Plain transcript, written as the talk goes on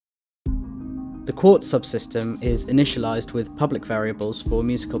The Quartz subsystem is initialized with public variables for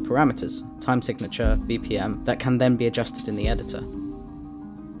musical parameters, time signature, BPM, that can then be adjusted in the editor.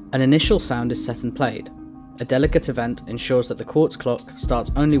 An initial sound is set and played. A delegate event ensures that the Quartz clock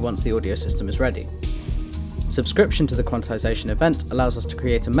starts only once the audio system is ready. Subscription to the quantization event allows us to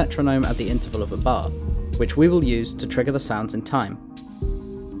create a metronome at the interval of a bar, which we will use to trigger the sounds in time.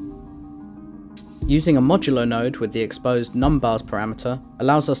 Using a modulo node with the exposed num-bars parameter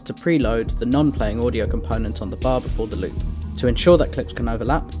allows us to preload the non-playing audio component on the bar before the loop. To ensure that clips can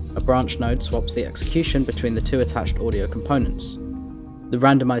overlap, a branch node swaps the execution between the two attached audio components. The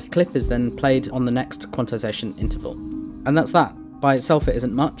randomized clip is then played on the next quantization interval. And that's that. By itself it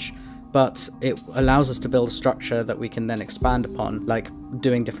isn't much, but it allows us to build a structure that we can then expand upon, like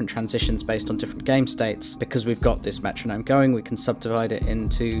doing different transitions based on different game states. Because we've got this metronome going, we can subdivide it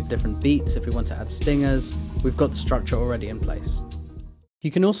into different beats if we want to add stingers. We've got the structure already in place.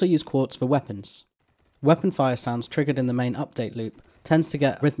 You can also use Quartz for weapons. Weapon fire sounds triggered in the main update loop tends to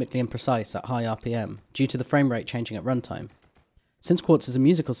get rhythmically imprecise at high RPM due to the frame rate changing at runtime. Since Quartz is a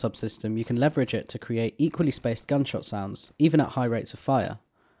musical subsystem, you can leverage it to create equally spaced gunshot sounds, even at high rates of fire.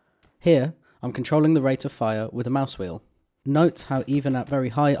 Here, I'm controlling the rate of fire with a mouse wheel. Note how even at very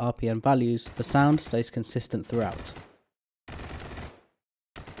high RPM values, the sound stays consistent throughout.